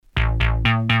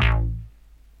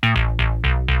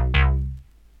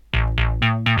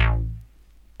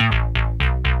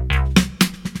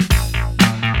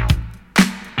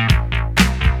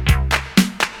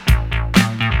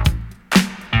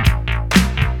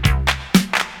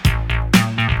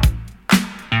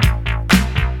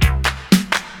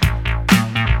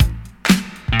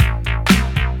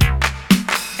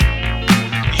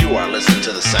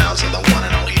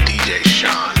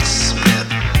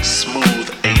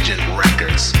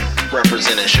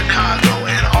representing Chicago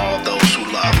and all those who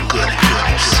love good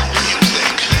house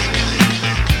music.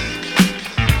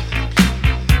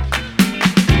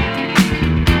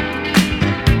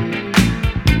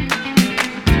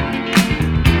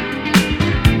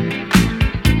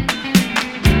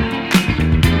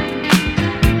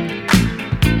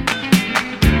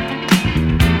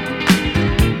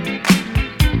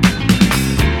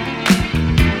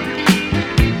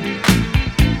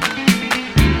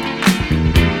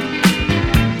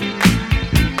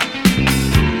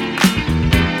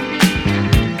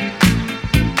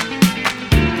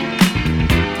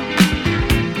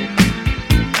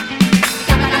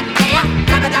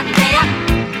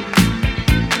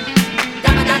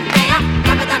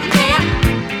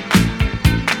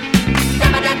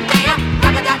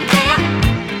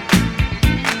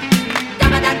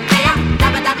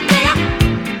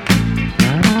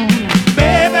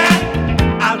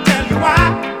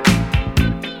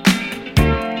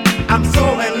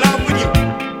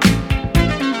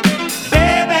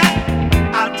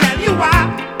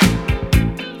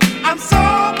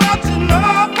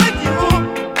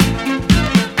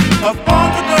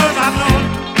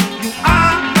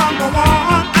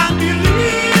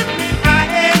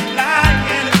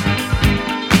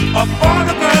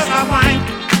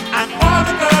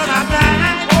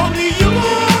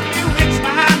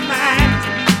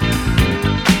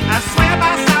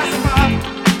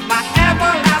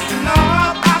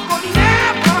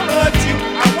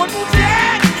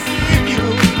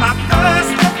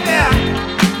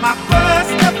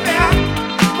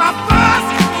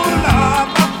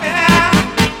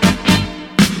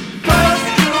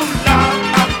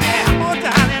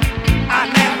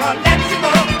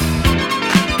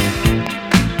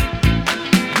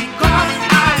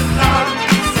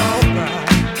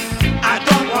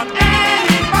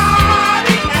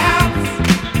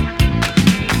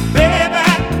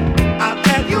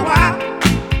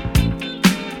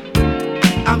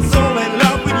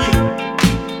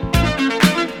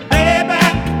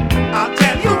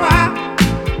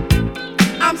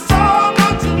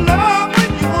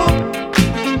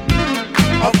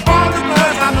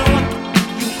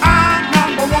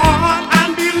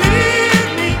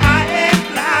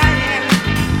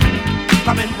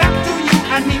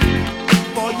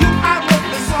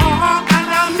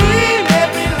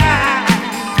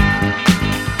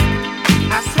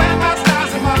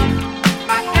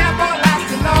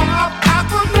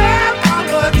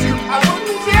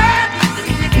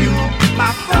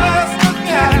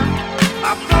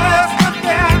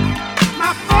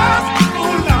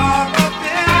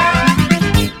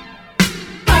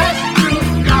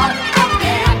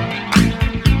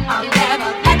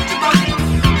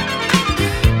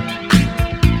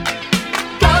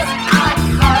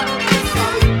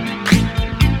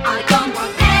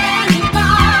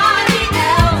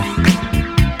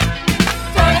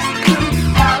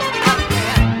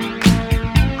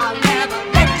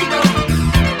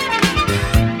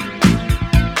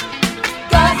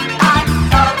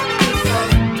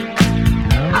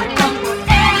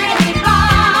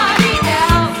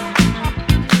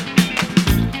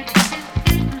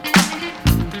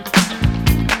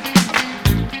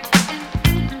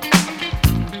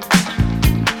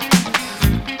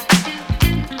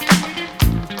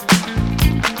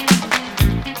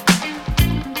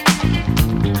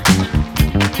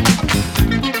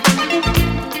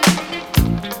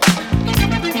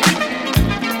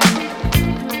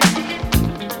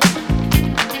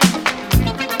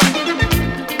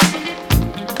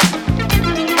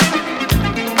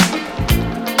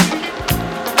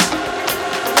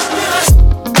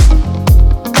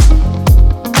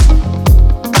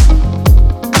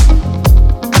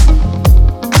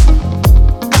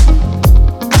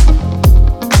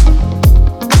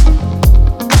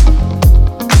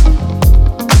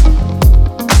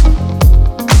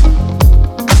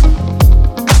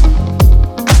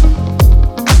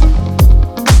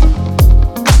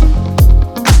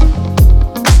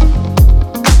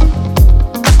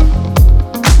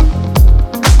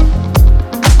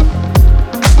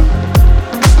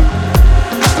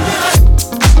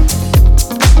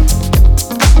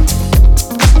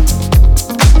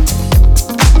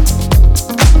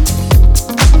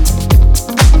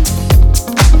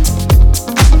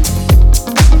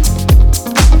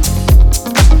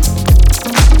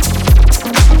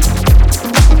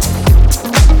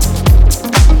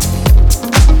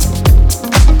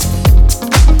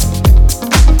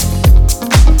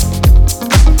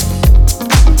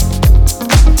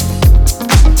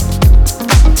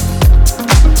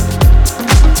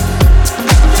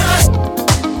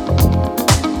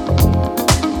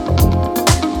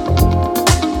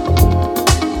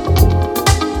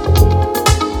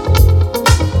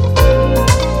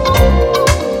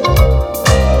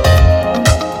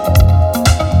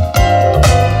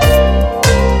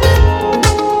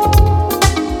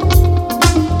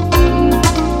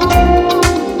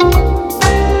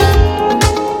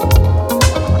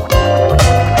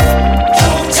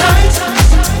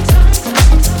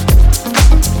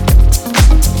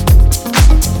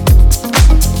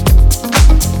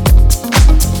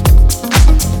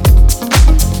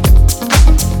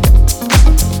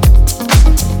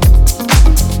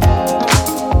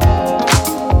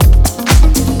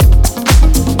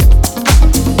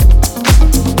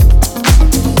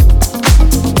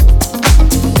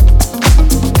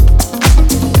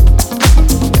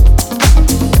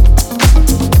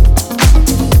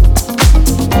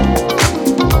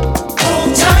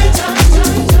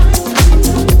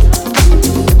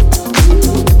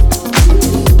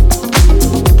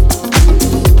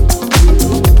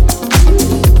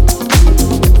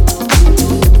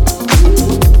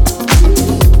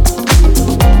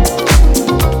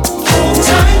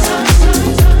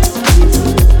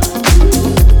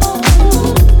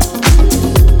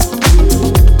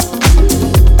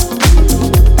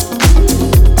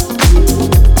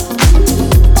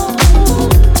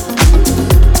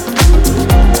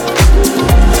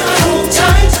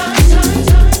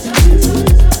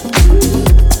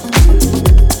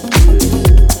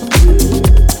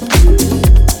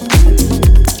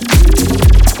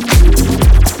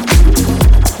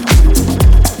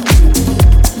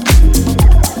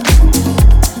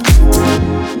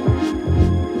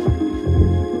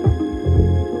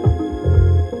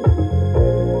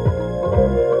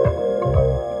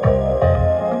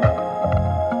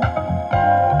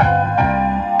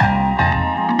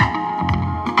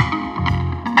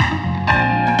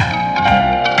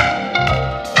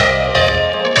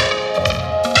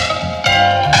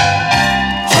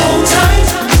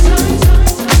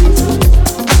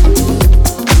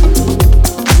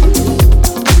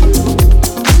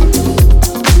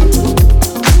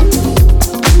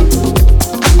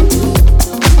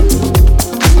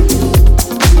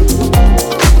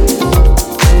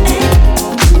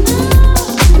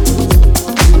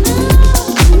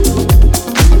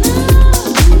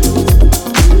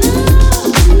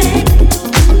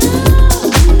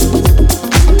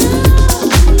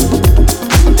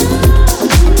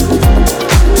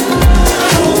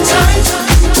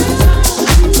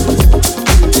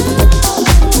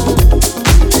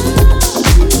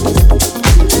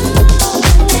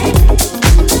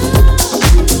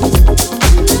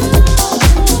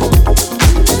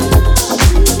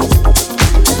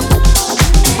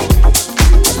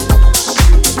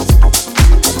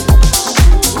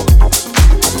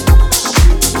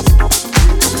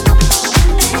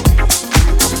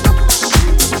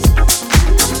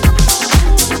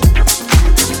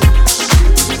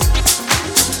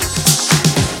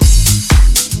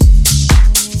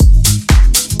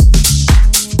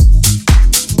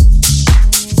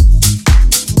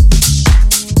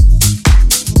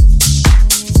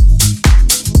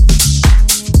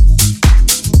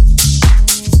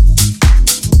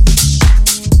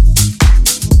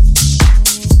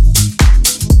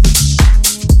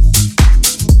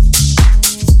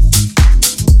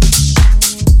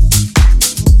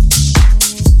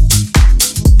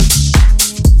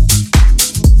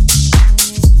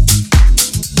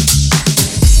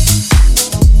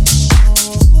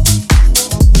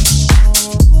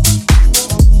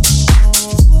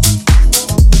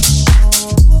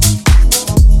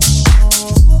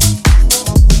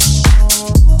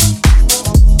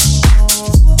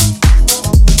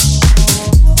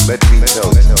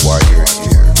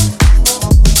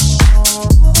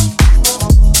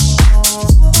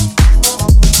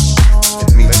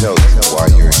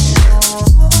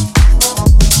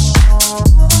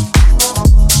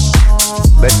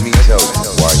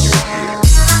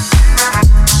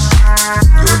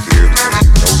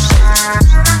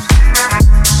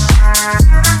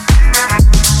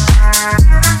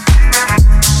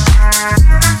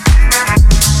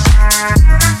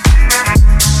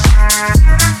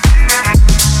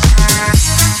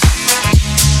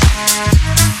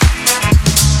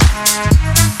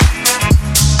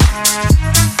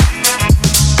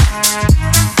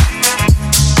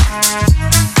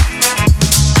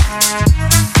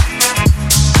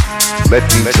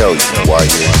 me tell you why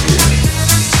you're here.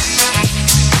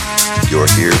 You're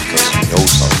here because you know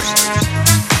something.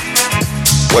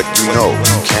 What you know,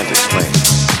 you can't explain.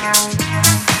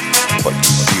 But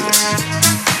you feel it.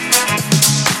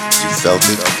 You felt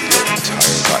it your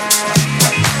entire life.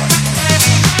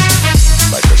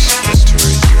 Like a splinter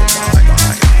in your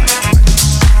mind.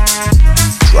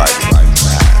 Driving you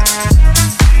mad.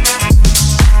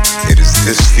 It is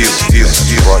this feeling that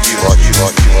brought you.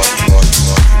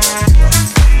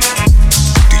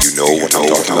 Do you know what I'm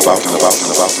talking about?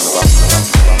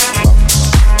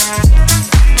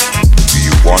 Do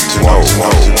you want to know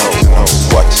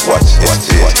what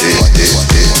it is?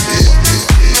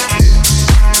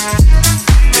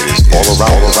 It is all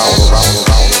around.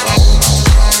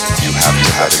 You have to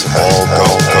let it all go.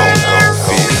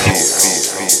 Fear,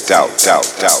 doubt,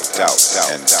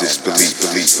 and disbelief.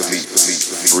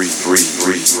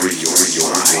 Free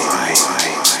your mind.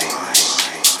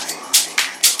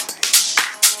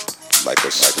 Like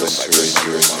a splinter in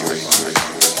your mind.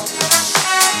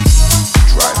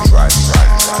 Drive.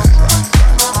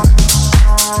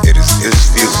 It is this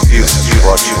feeling that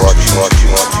brought you.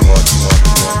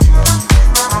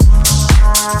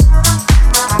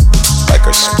 Like a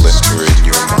splinter in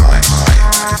your mind.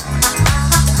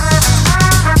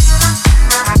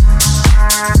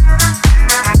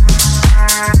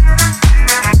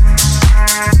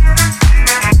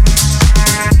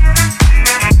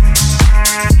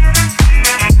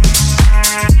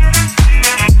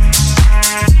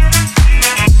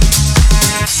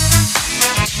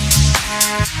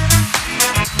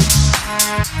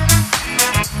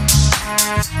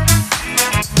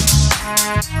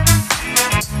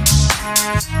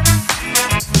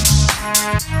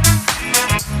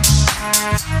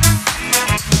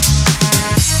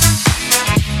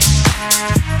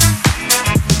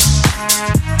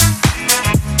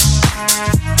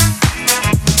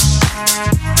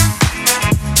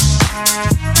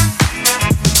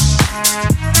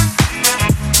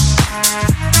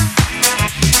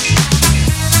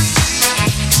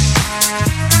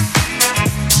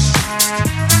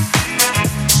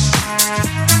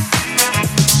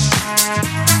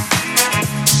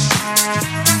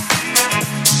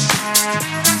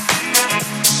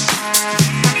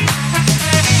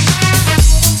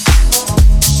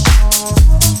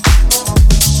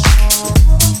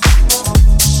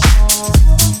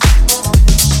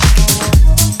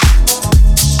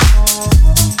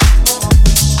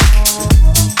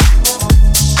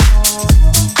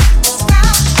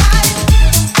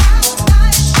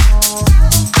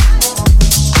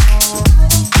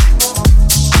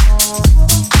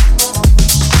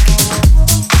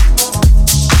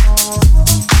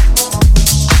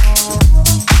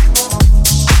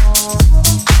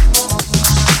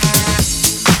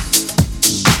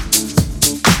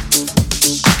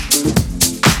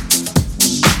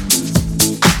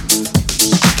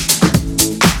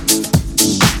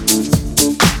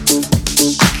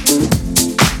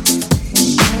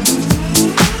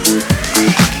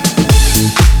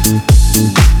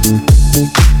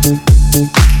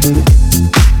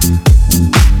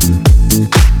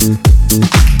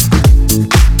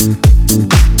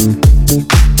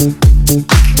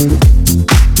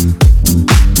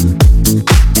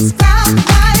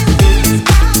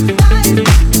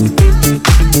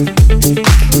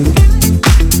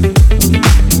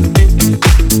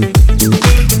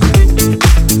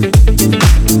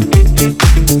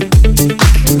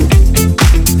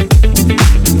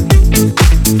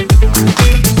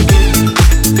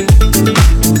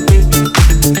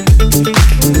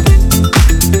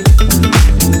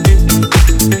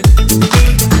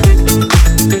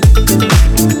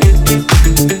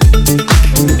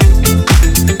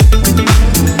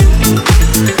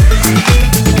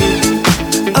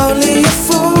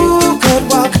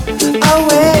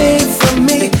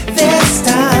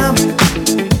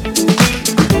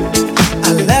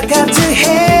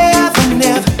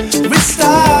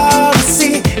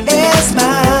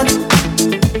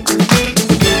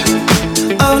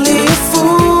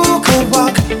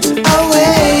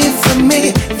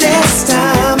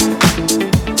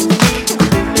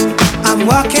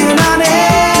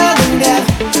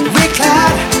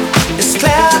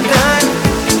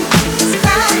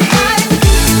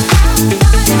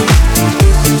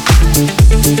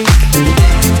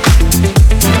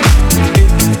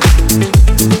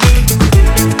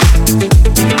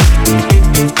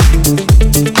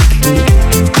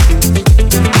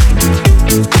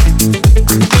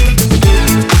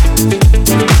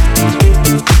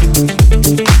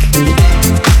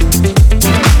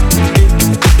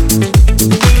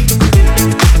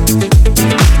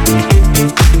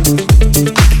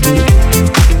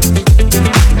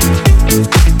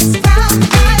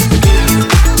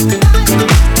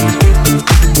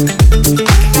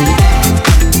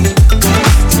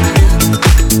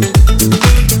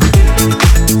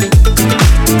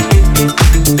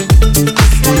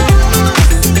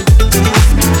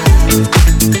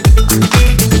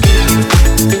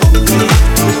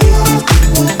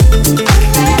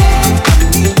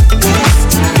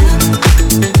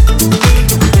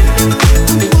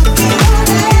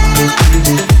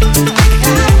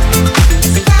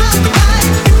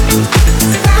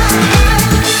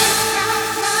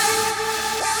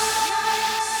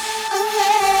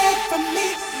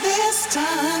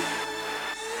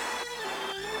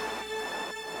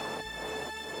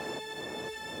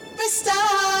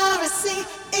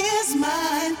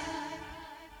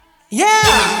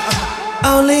 Yeah,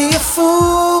 only a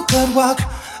fool could walk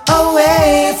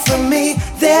away from me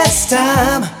this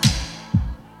time.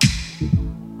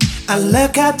 I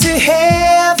look up to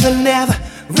heaven,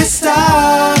 every star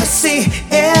I see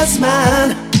is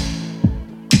mine.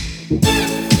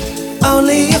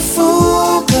 Only a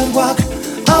fool could walk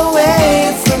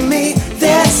away from me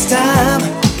this time.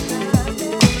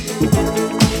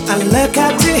 I look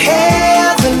up to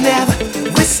heaven,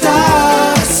 every star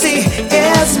I see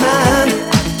is mine.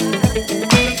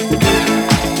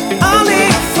 Only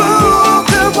a fool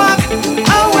could walk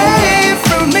away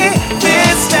from me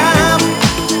this time.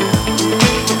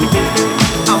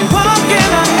 I'm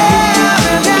walking on air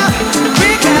and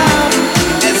every cloud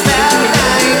is that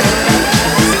light.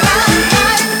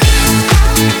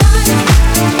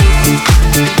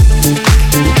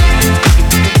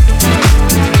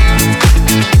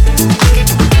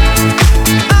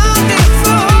 Only a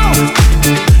fool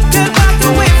could walk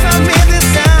away from me this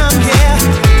time, yeah.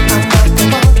 I'm not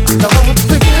the one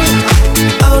for you.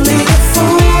 Only a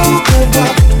fool could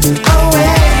walk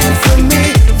away from me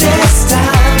this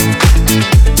time.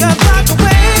 Could walk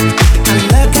away. I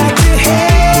look out to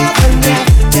heaven now,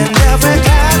 and every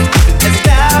cloud is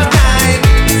cloud nine.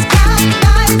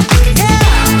 Yeah.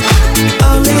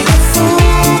 Only a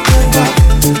fool could walk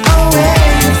away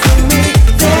from me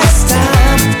this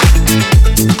time.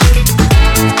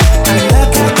 I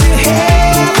look up to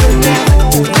heaven now,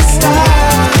 the star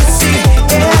I see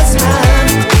is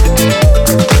mine.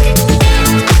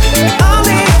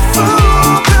 Only a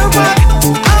fool could walk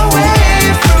away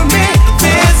from me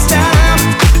this time.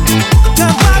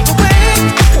 Could walk away.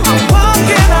 I'm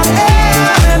walking on air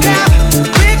and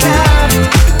every cloud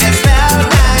is cloud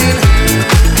nine.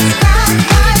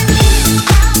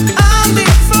 Only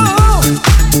a fool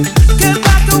could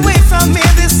walk away from me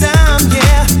this time,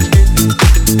 yeah.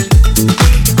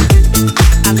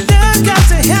 I look up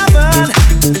to heaven,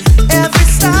 every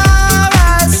star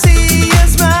I see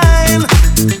is mine.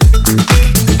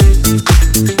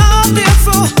 Only a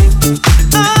fool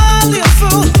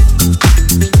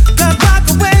could walk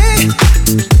away.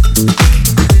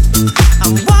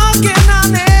 I'm walking on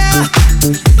air,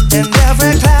 and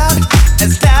every cloud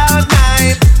is cloud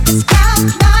nine. It's cloud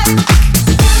nine.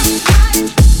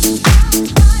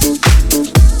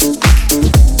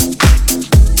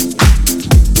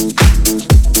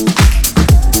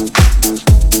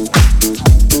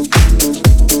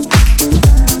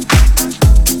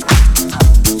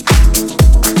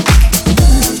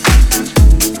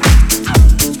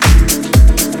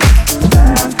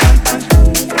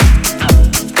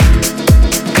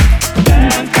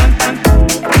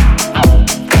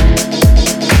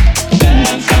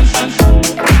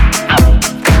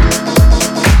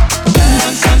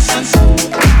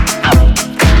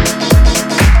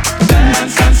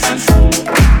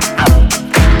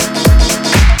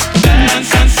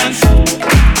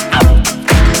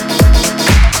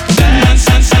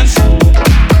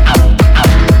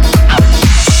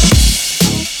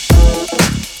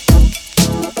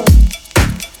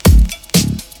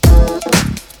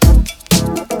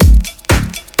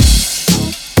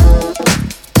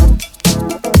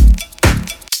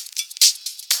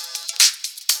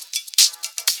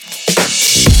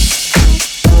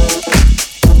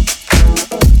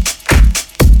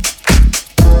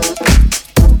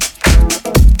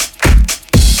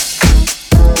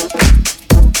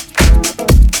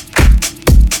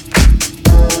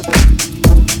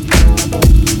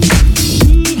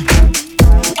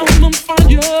 I'm on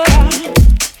fire.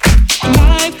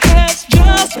 Life has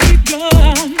just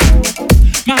begun.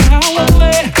 My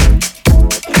hourly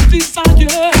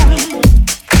desire is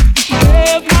to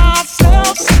have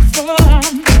myself some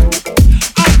fun.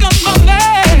 I got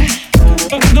money,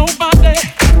 but nobody,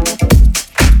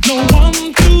 no one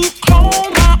to call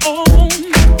my own.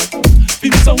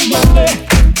 Feel so lonely.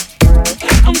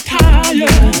 I'm tired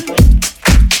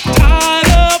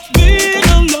of being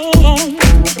alone.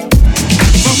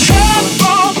 From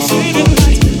headphone city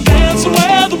lights, dance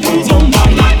where the blues on my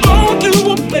night. Go to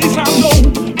a place I know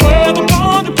where the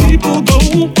party people go.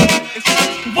 It's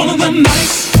one of them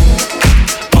nights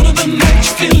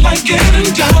you feel like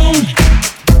getting down.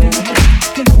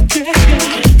 Yeah.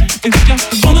 It's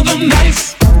just one of them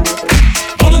nights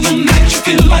you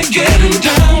feel like getting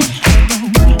down.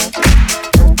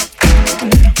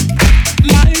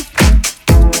 Life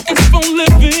is for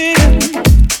living.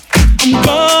 I'm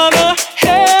gonna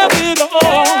have it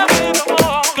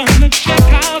all. Gonna check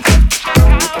out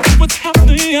what's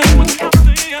happening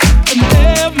and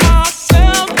have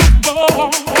myself a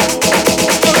ball.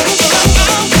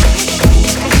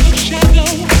 From the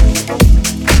shadow,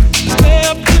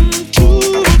 step into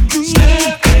a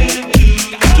groove.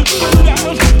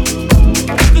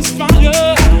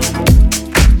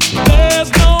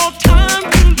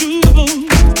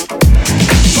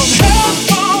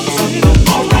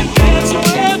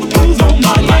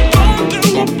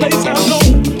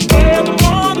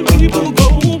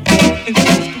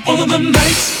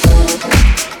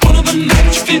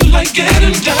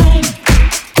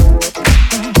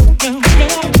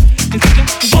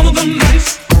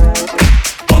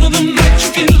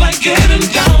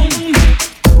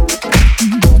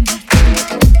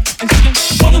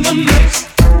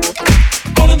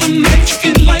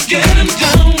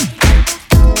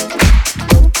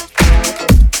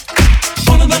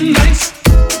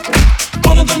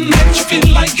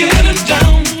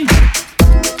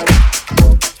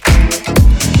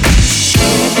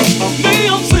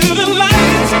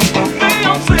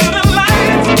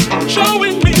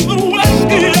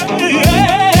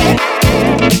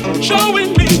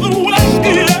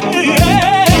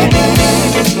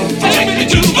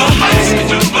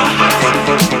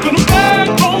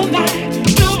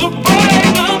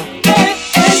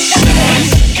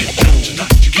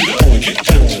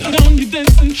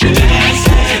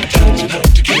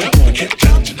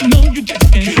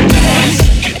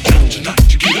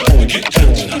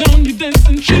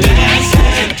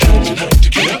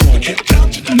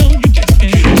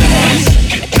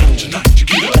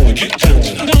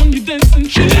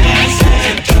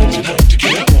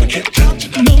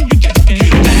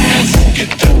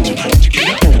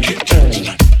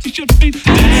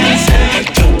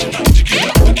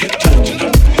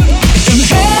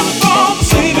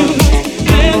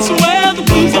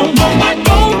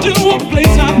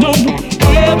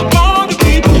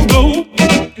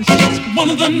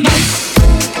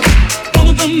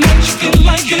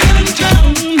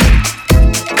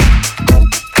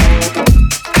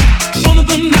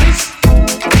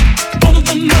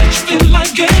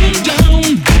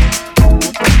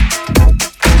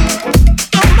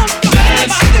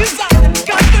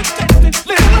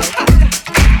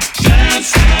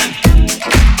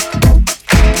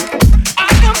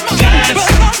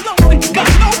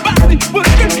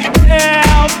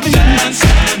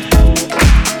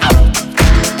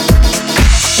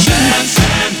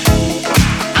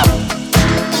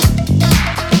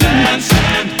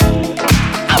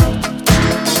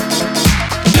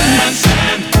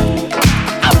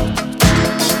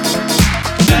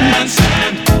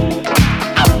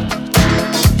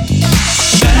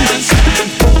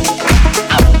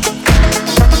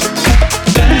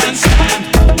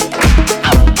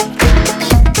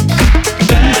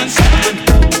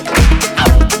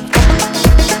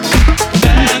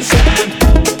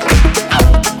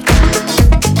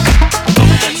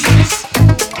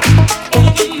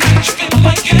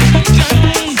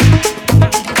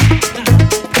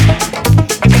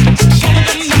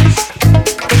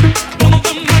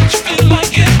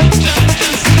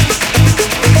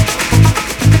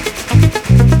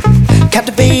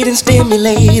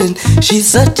 Stimulating. She's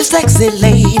such a sexy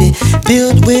lady,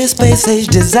 built with space age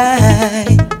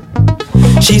design.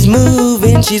 She's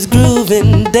moving, she's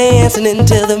grooving, dancing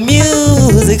until the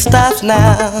music stops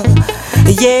now.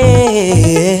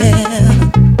 Yeah.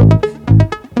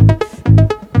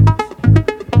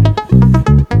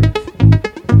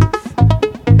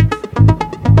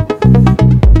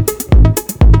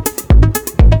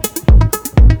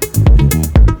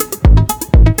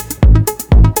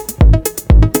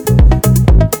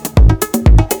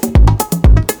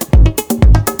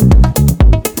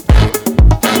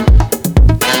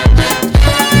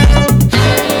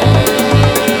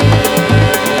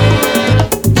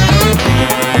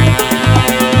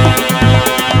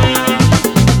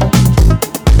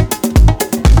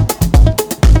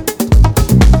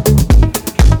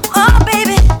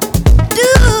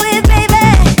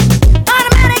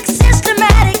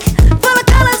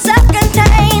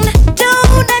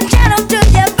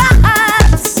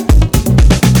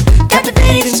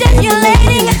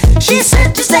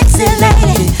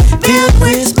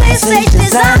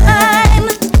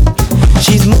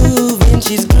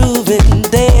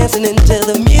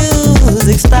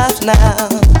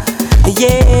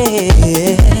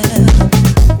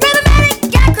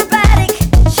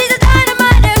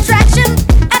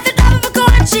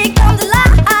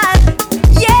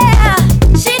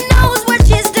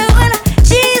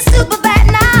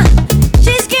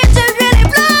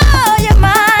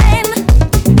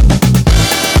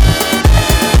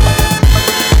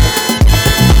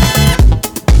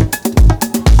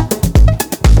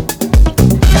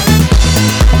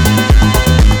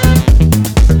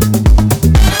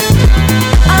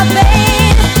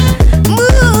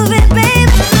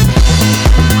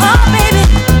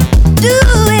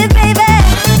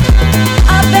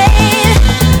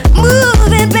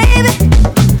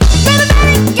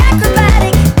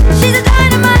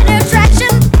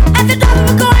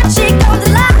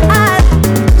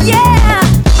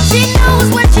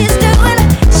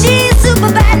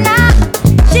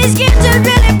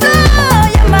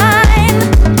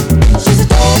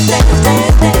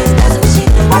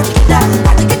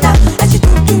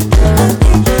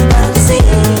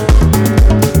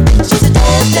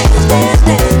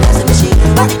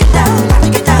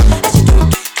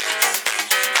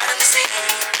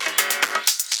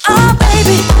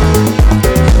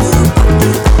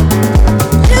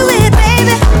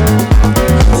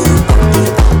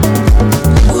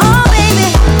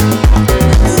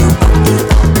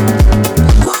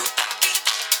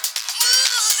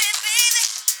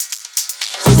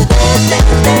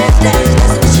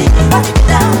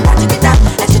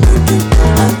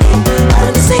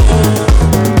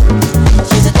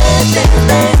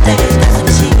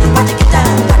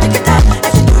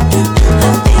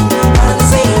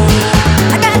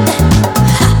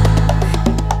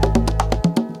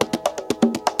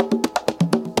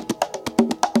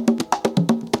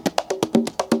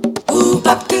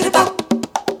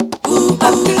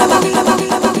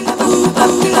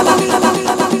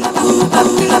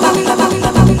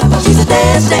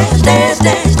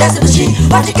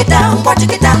 watch her get down,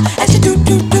 and she do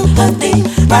her thing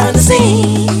right on the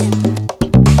scene.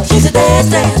 She's a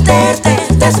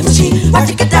dancing machine. Watch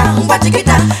her get down,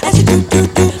 and she do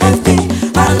her thing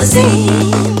right on the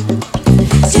scene.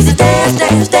 She's a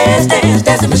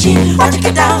dancing machine. Watch her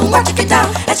get down,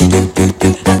 and she do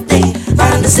her thing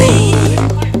right on the scene.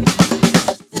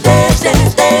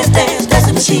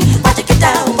 Dancing machine. Watch her get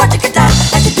down,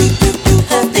 and she do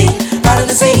her thing right on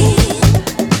the scene.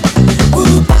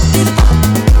 Ooh, pop, diddy, pop.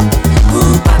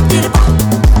 Ooh, pop, diddy, pop.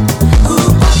 Ooh,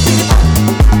 pop, diddy, pop.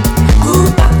 Ooh,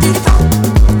 pop, diddy, pop.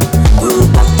 Ooh,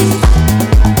 pop, diddy, pop.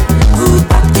 Ooh,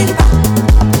 pop, diddy, pop.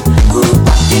 Ooh,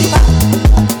 pop, diddy, pop.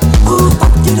 Ooh,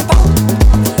 pop, diddy, pop.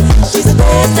 She's a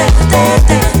dancing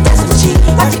machine.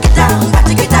 Watch her get down, and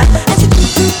she do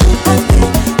her thing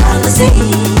right on the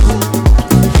scene.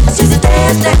 She's a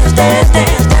dancing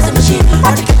machine.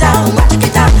 Watch her get down,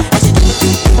 and she do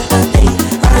her thing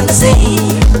right on the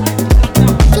scene.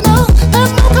 You know,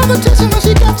 there's no competition when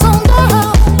she gets on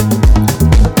down.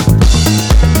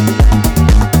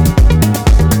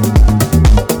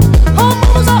 Her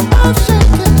moves are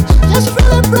earth-shaking. Yeah, she's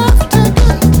really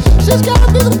breathtaking. She's gotta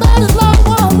be the baddest love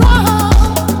around.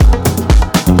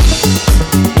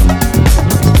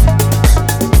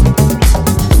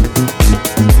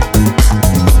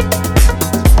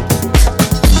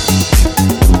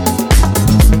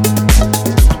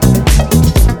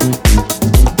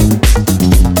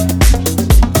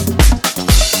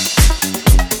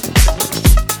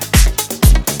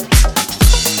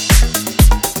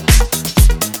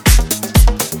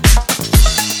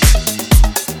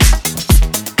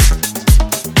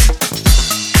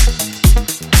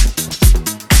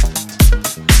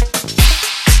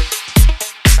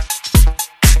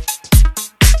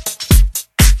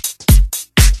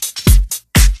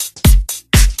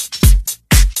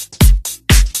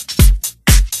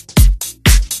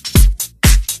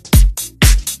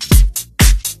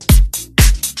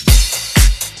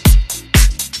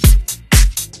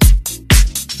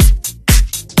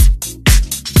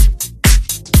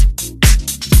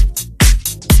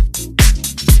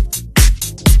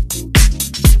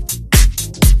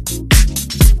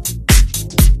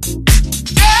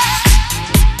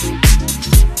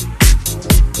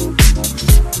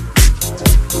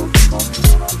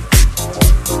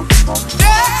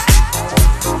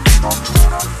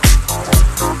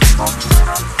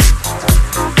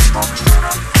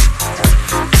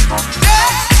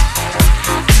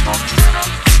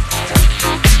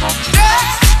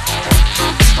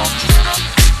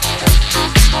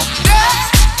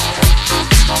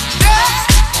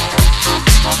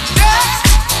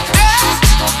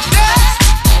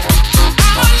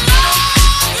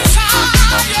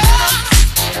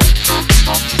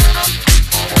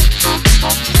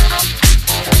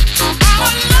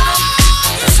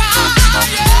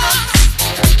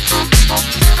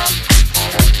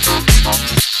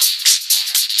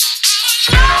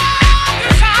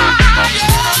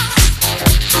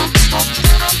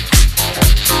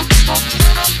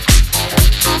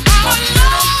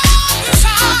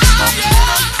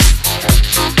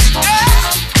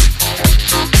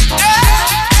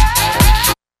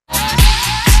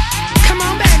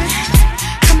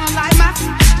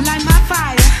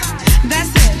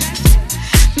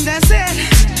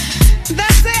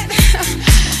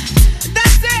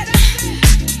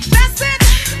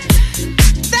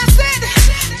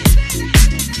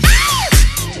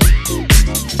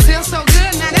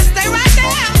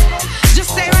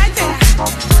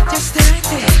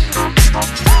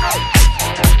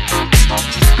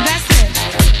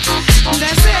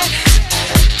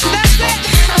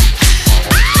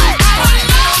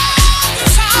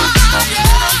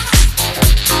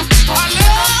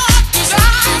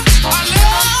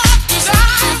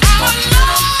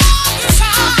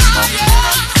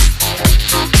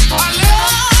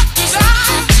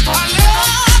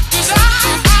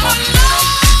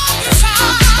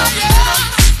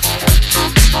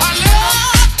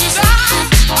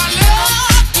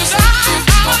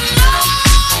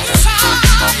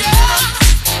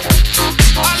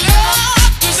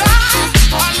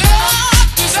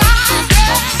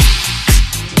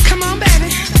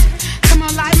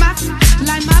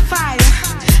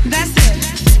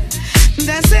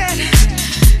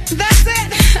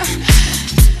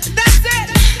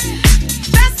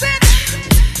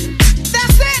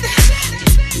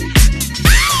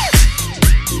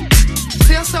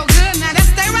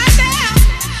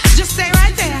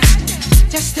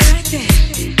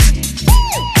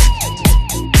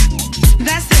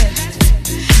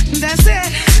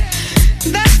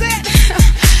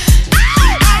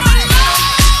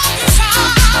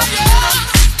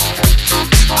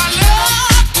 I love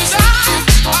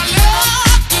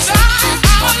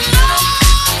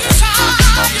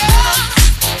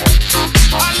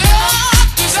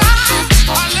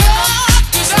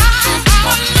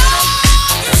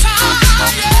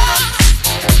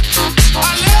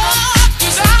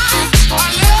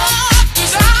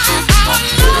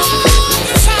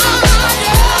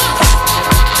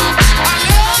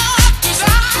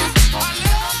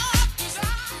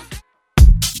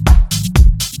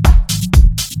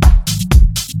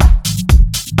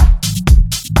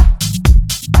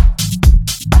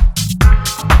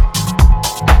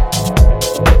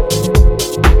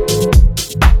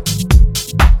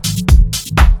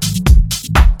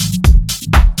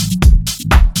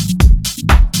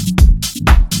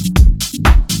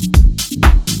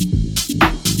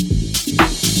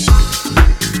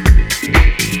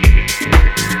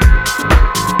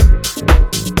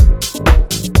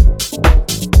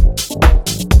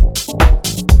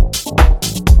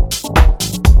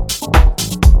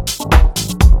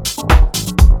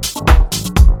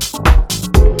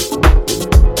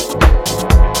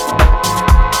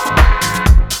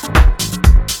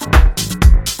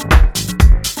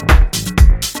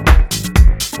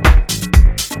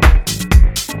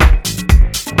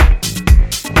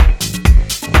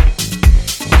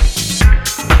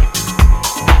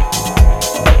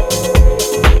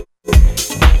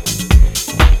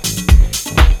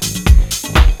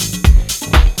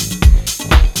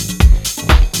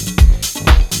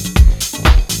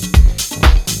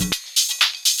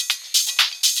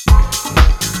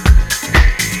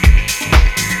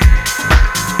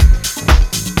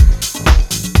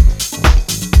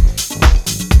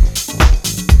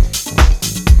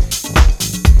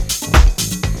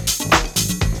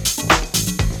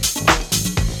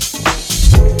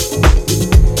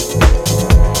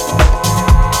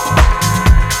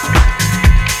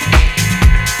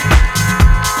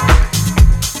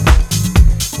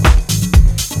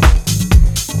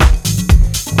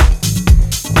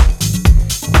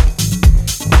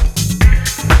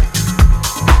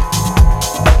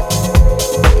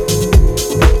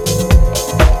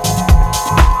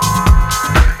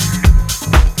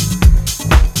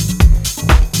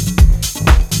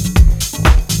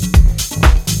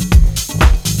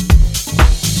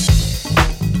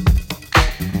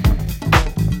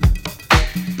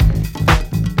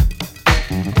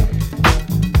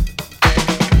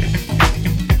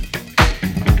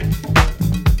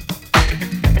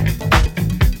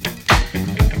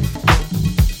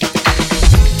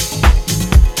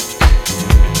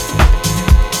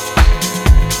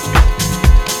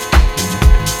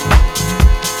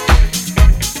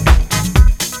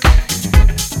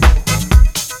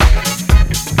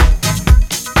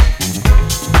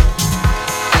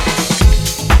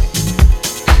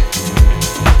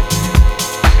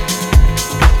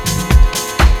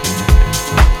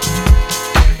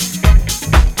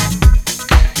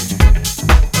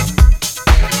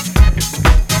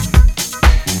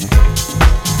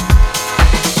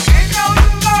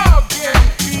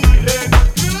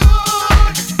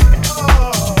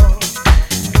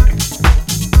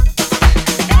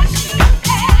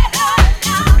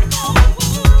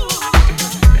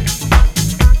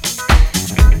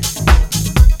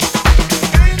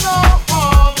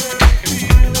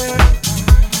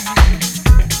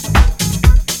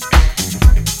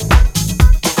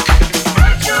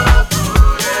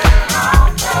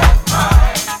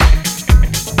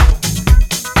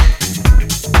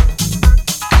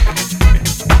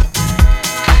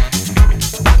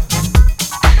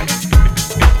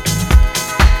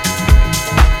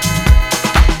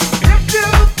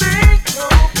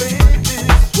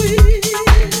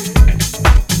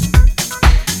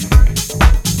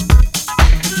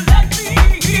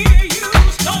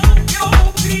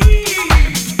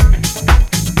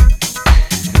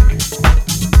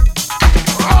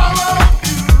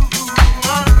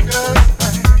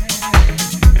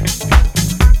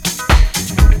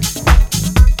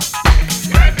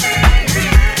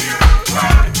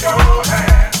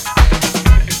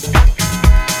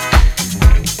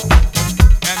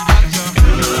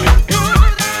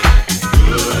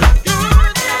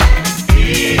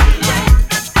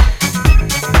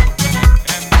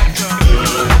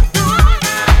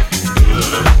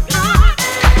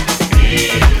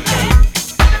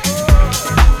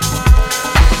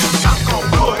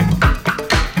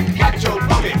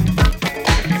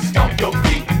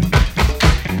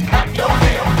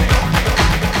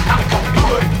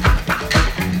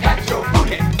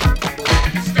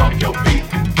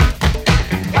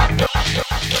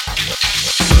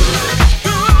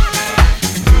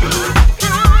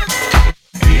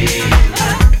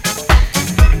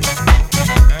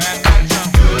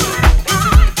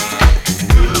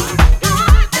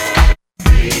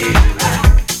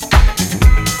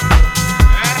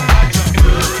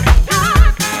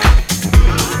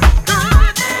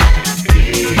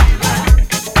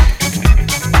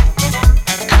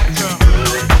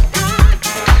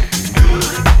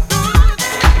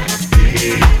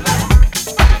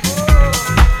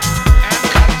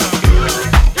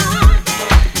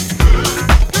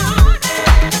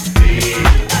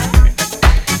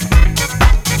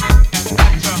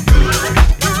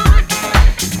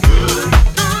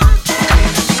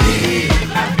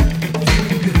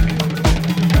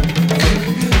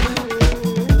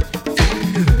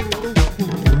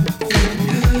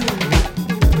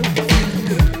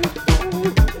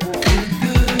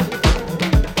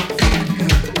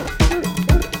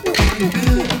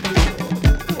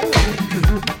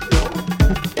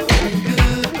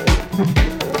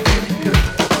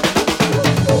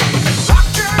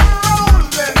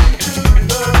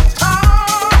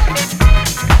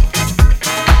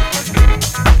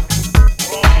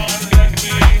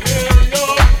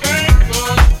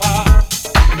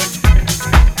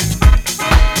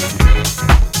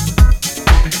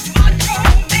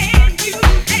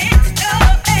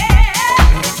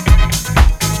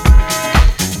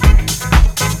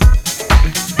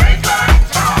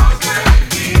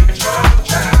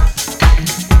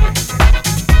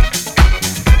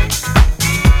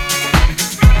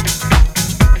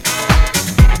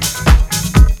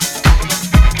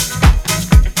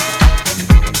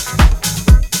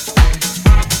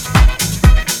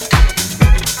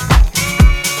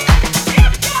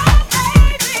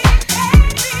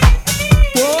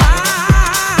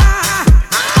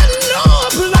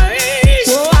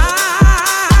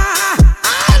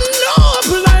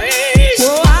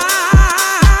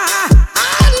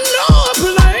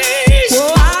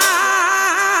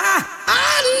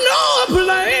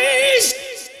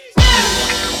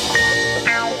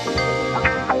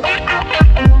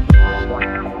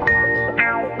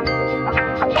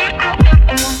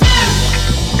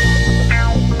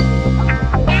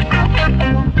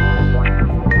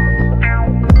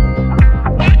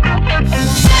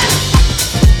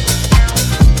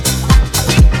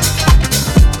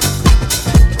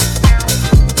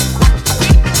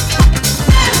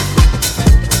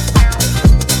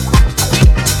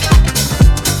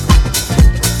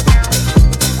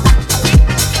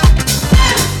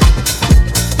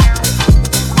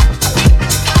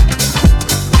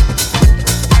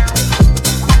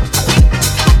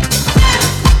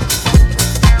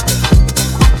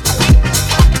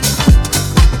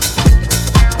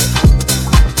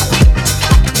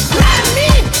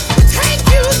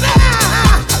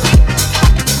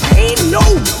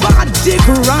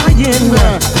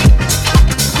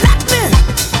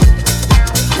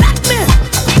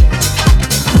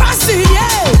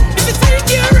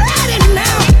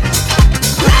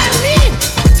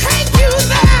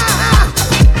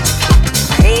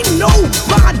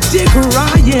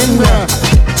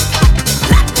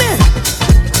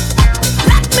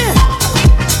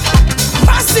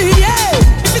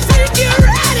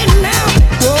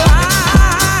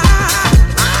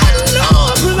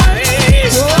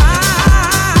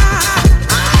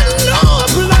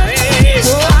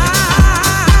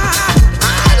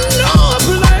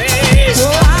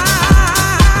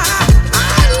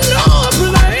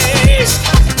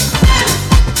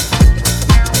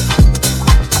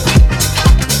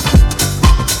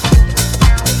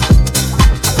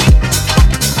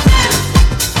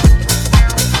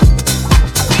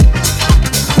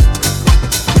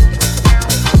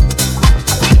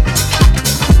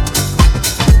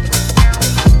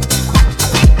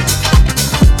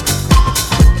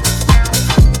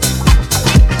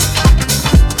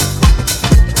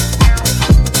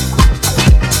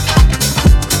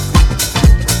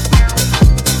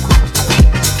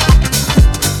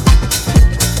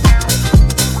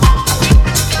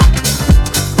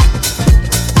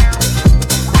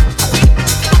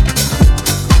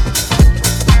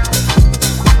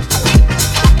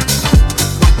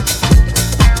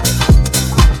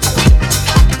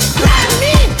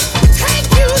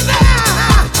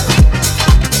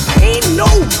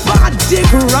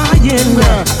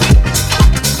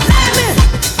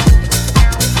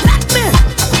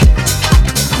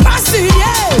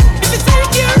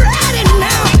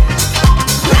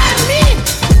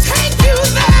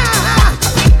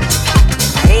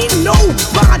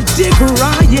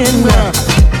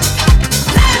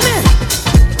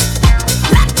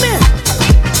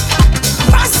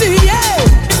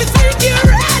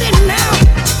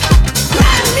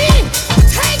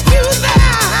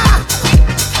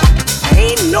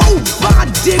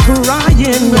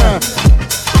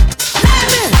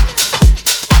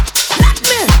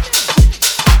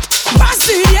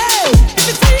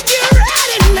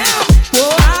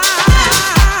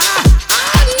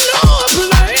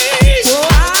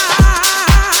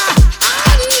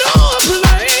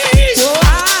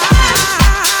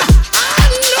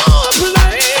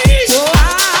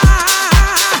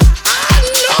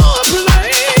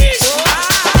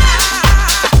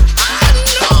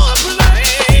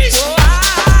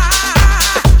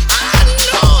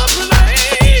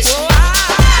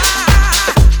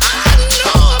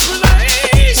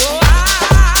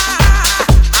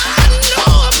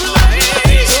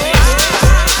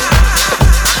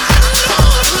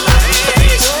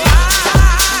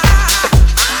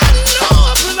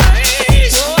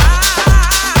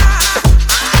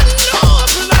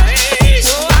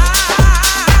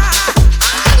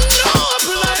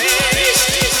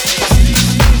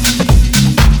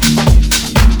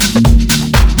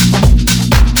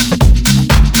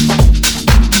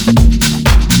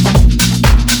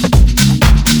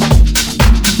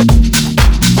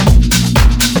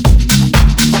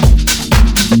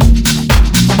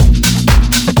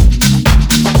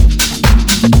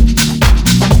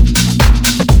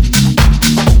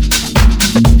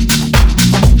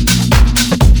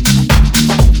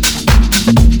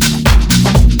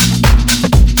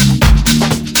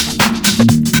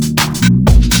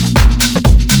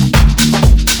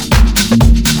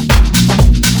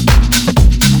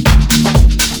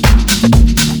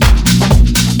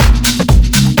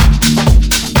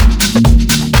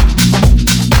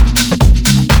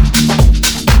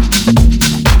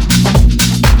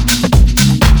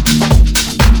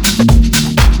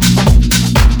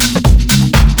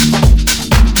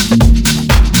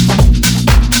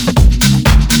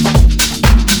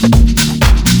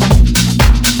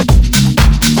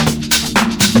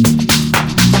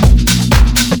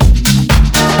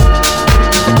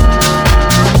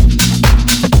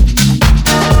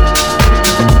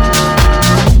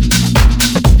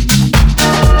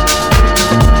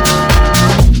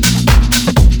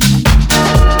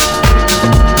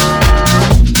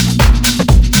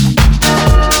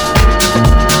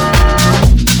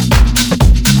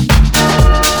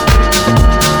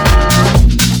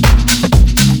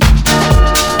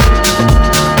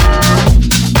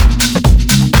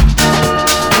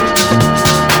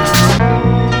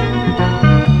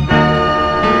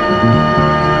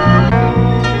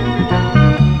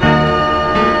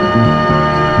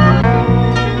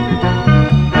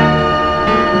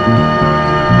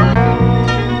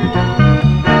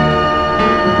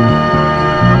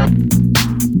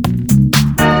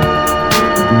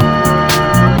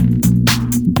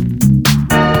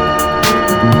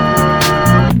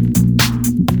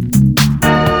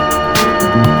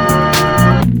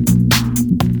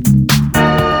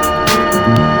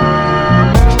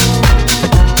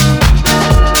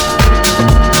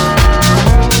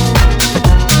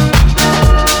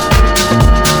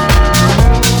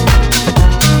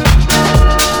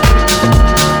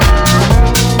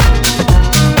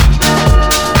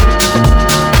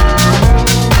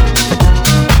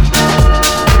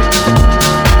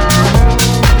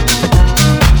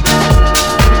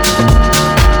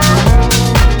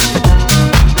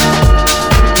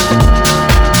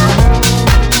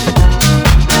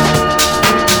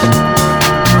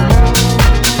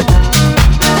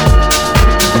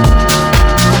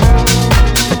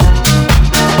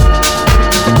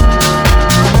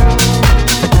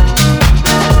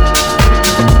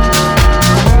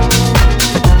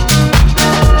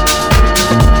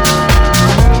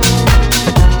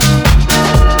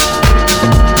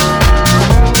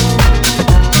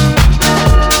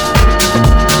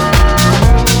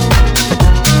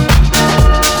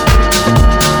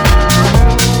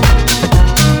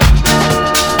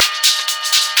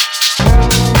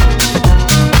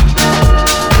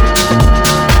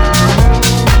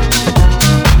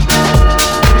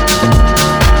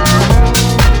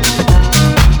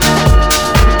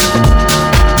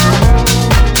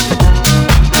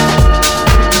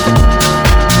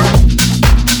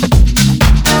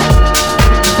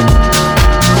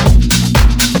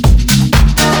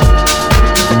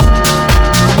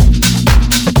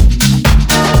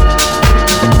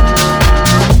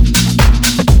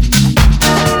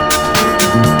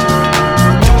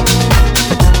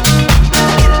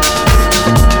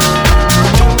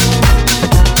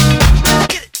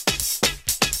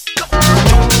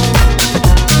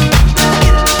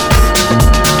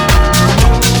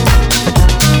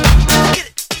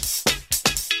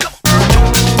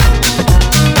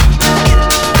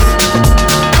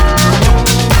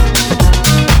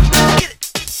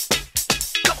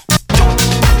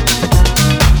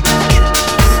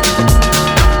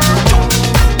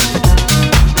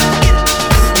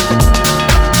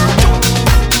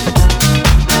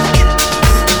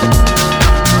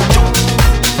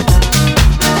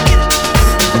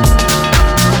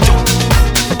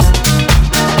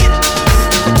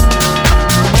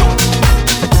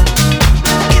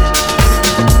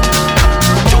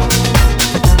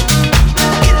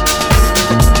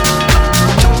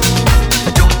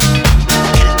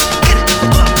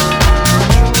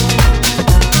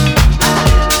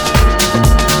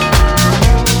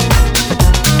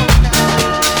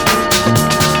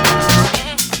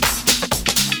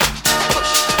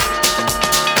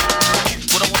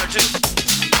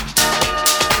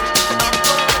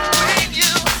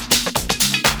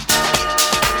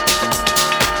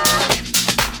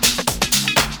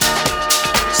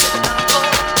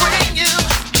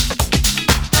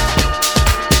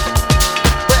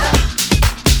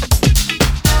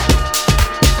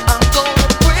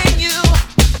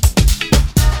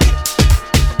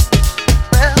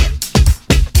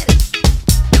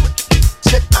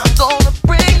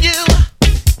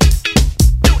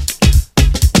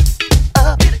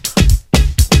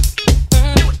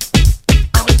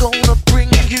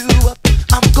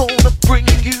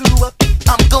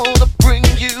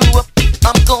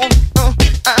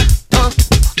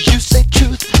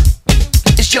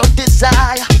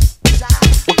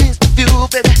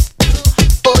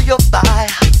your fire.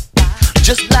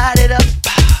 Just light it up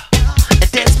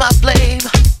and dance my flame.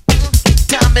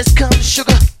 Time has come,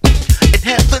 sugar, in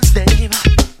heaven's name.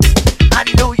 I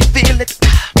know you feel it,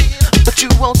 but you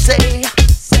won't say.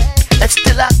 And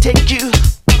still I'll take you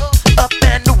up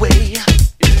and away.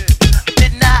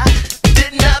 Didn't I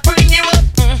bring you up?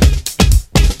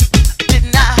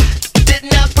 Didn't I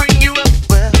bring you up?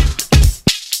 Well,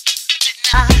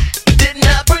 didn't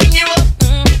I bring you up?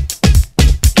 Didn't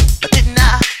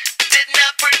I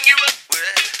bring you up?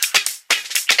 Well,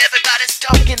 everybody's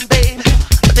talking, babe.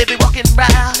 They be walking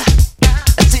round.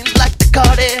 It seems like they're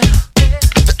caught in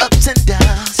the ups and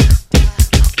downs,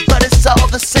 but it's all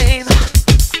the same,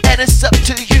 and it's up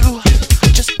to you.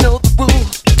 Just know the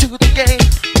rules to the game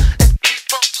and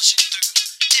keep on pushing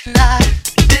through. Didn't I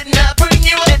bring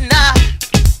you up? Didn't I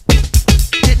bring you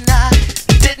up? Didn't I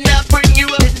bring you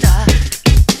up?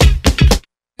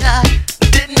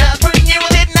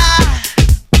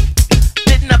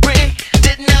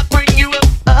 Didn't I bring you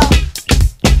up?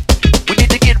 We need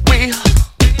to get real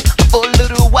for a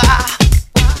little while.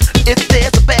 If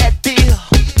there's a bad deal,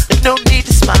 there's no need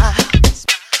to smile.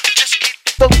 Just keep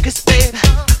focused, baby.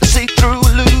 See through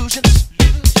illusions.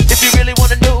 If you really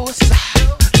wanna know us,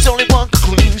 there's only one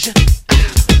conclusion.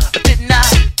 Didn't I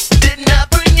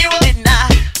bring you up? Didn't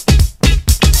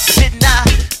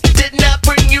I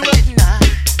bring you up?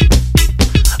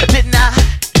 Didn't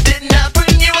I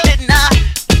bring you up?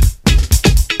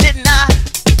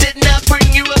 Didn't I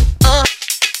bring you up?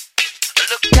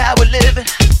 Look how we're living.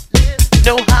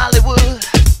 No Hollywood.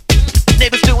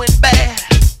 Neighbors doing bad.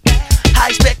 I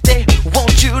expect they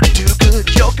want you to do good.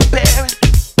 You're comparing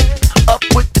up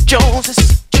with the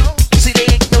Joneses. See, they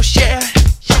ain't no sharing.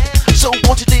 So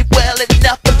won't you leave well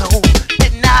enough alone?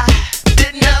 Didn't I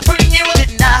bring you up?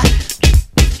 Didn't I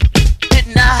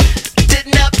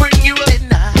bring you up?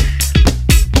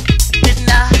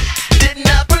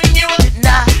 Didn't I bring you up?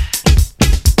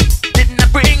 Didn't I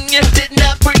bring you? Didn't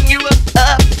I bring you up?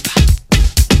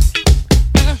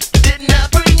 Didn't I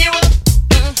bring you up?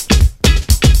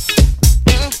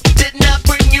 Didn't I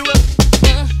bring you up?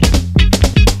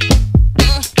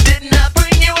 Didn't I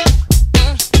bring you up?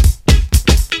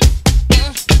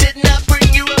 Didn't I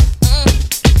bring you up?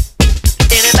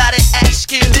 Anybody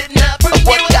ask you, didn't I bring you up?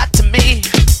 What got to me?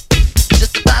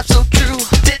 Just the vibe so true.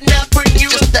 Didn't I bring you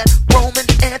up? Just that Roman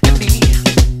Anthony.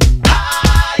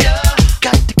 Higher,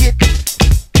 got to get higher.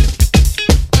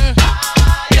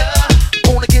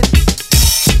 Wanna get,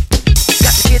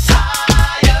 got to get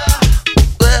higher.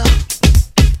 Well,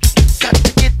 got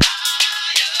to get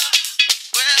higher.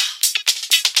 Well,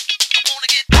 I wanna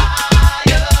get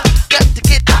higher. Got to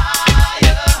get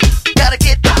higher. Gotta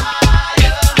get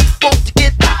higher. Want to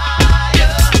get higher.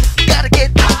 Gotta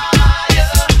get higher.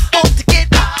 Want to get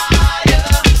higher.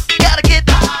 Gotta get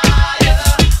higher.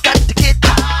 Got to get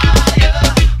higher.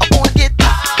 I wanna get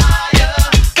higher.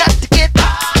 Got to get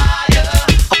higher.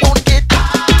 I wanna get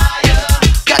higher.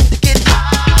 Got to get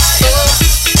higher.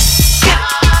 Get it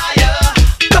higher.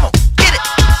 Come on, get it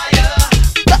higher.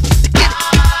 Got to get it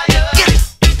higher. Get it.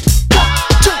 1,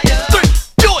 2, 3,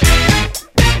 do it.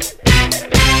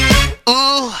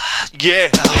 Ooh, yeah.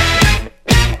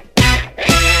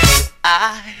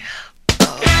 I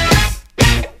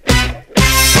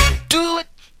do it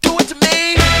to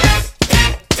me.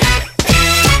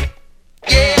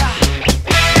 Yeah.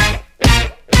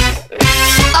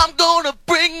 I'm gonna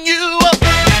bring you up.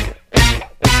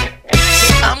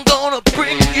 I'm gonna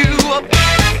bring you up.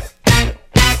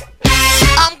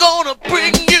 I'm gonna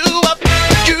bring you up.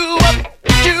 You up,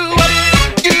 you up,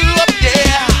 you up,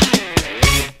 yeah.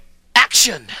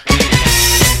 Action.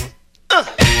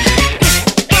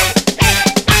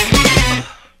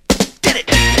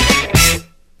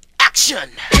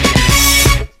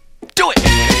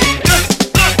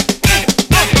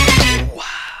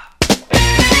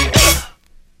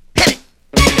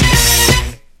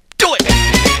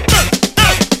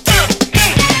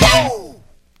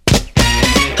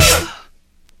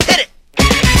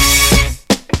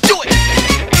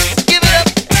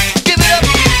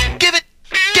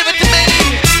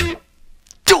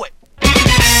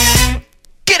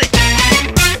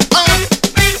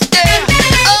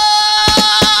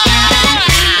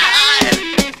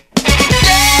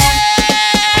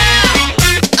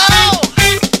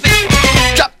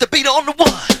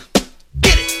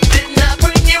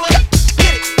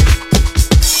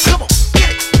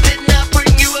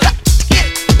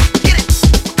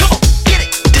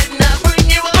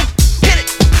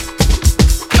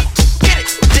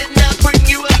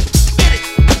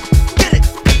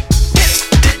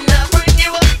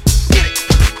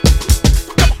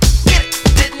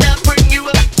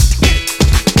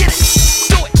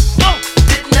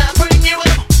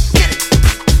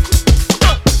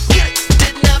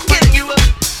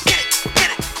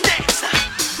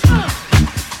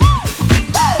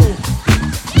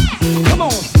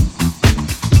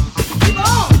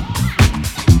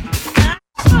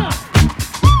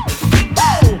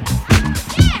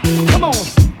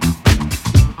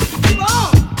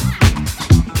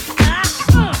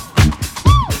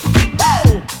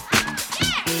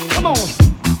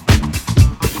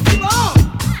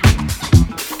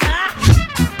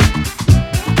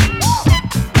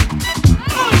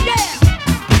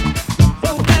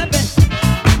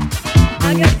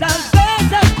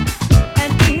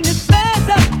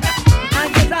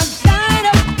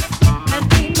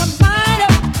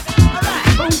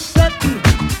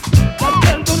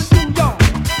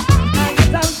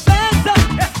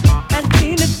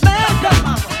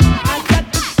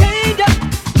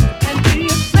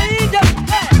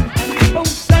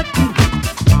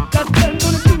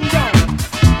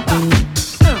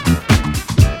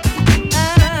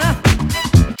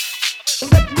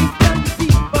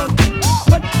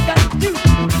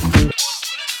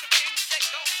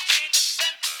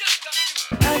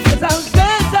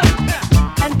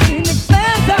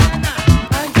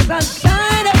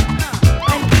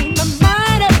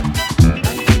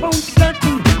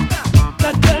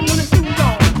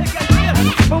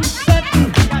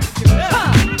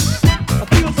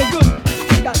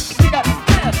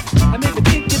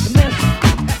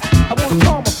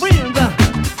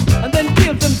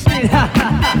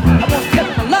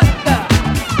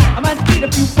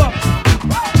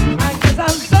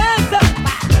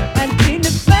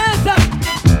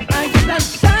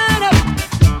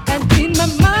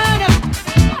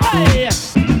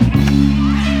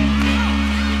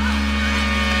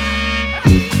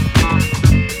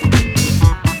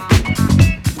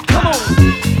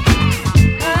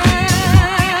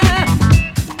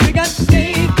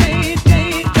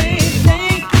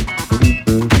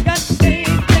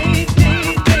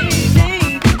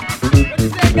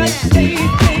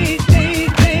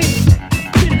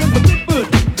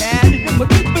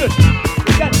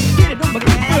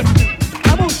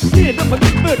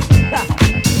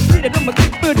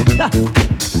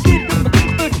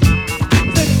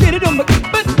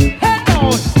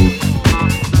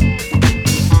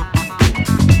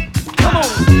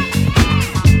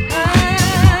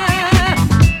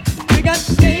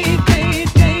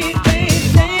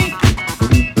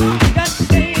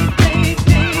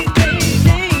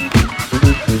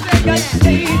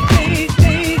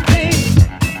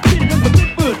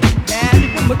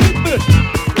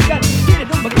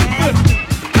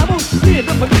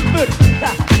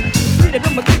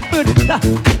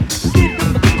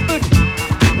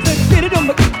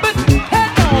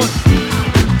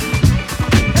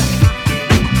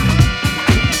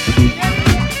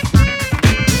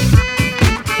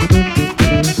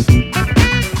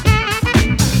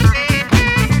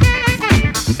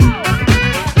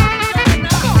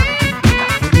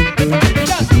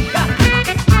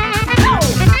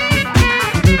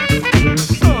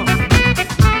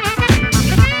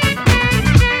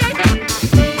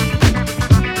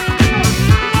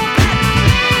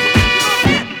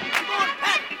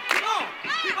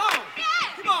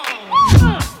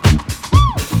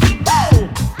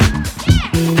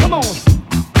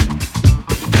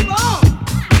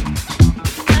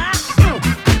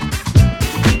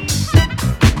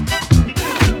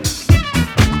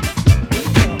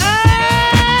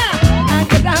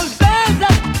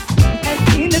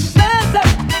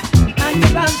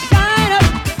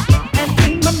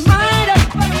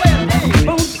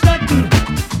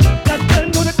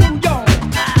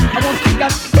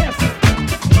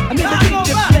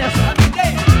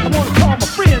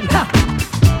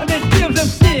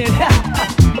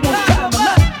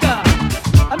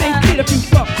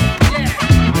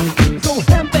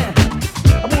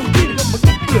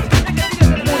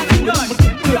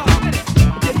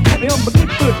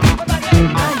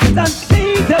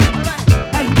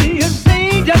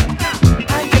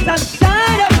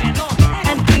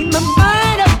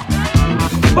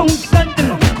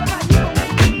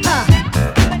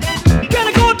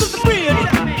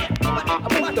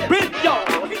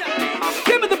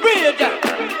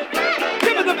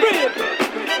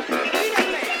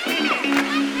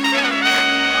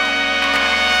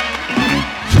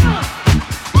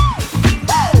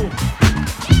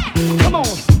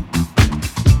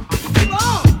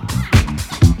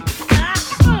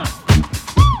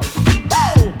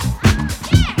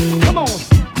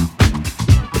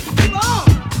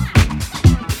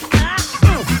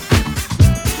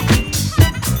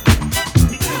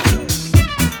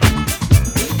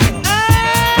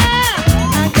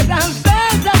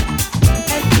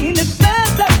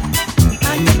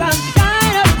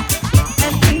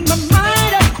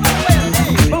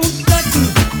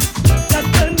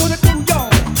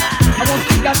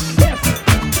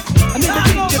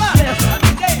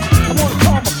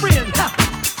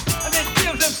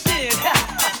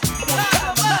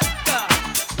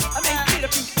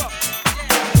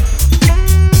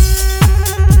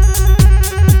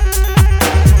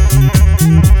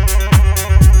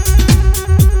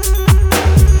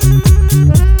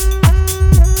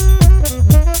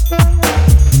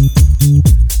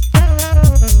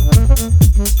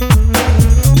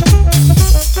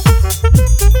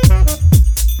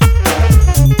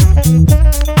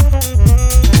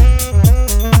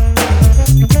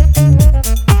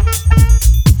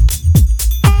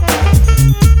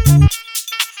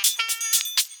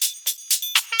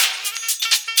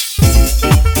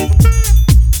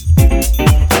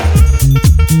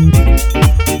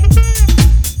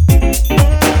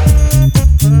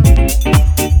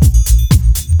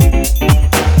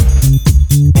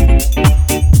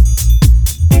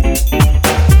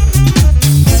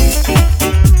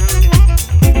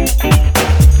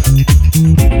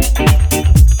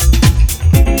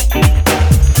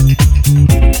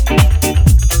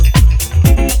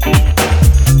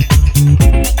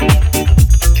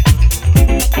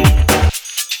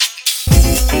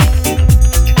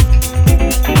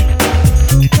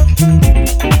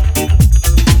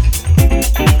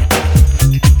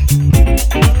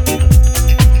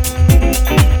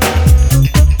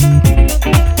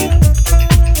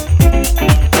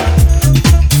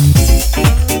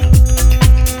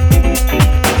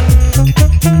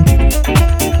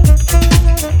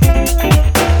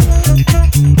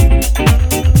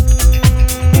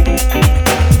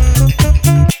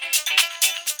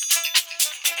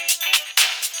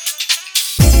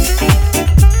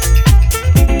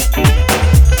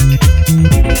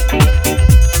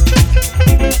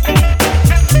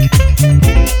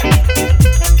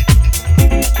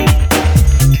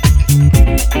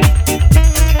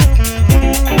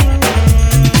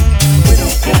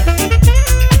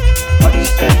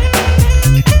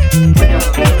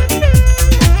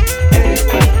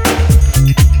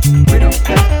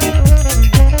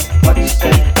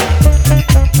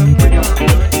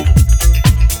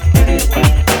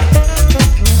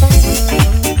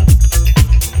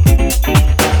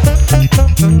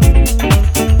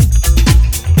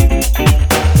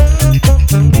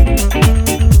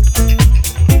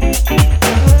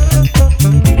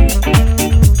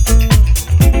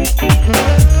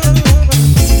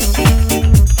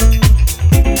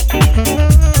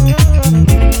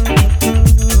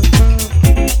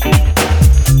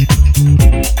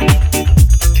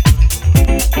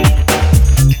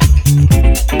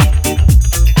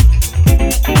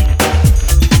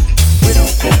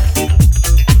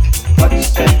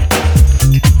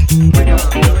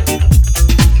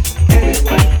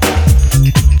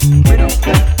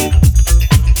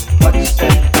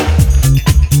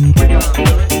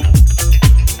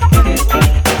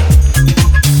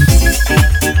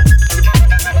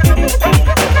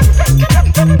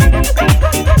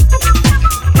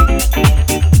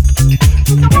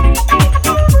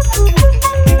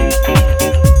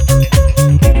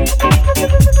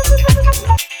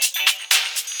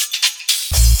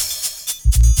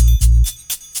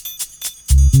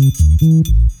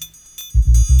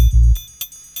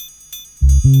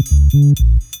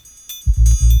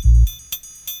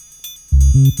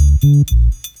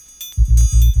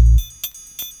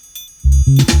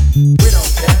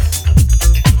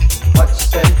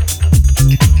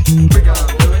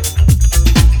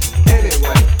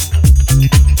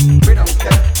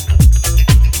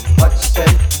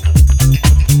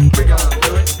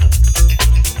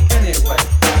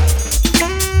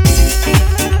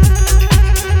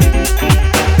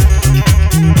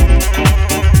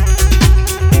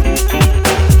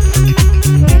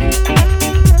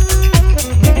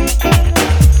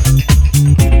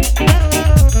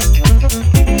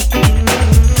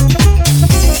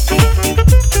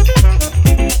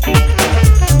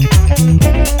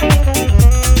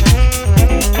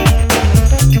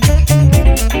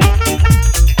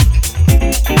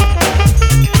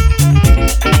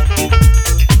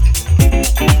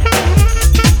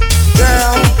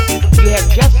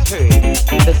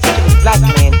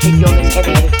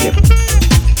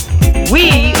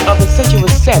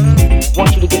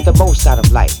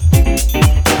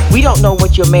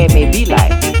 Your man may be like,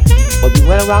 but we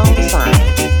went around the sign.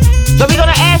 So we're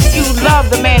gonna ask you to love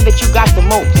the man that you got the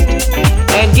most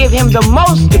and give him the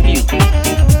most of you.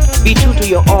 Be true to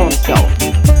your own self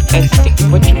and stick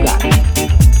with what you got.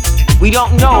 We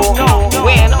don't know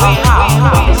when or how,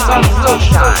 but the sun still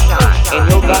shines and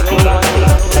your got to learn.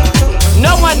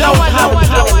 No one knows how the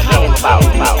beginning came about,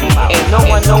 and no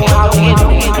one knows how to end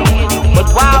it. But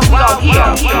while we are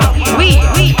here, we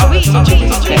are the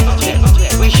success.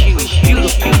 Wish you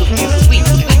beautiful, sweet,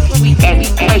 and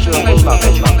pleasurable love.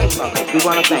 We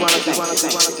want to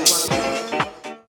thank you.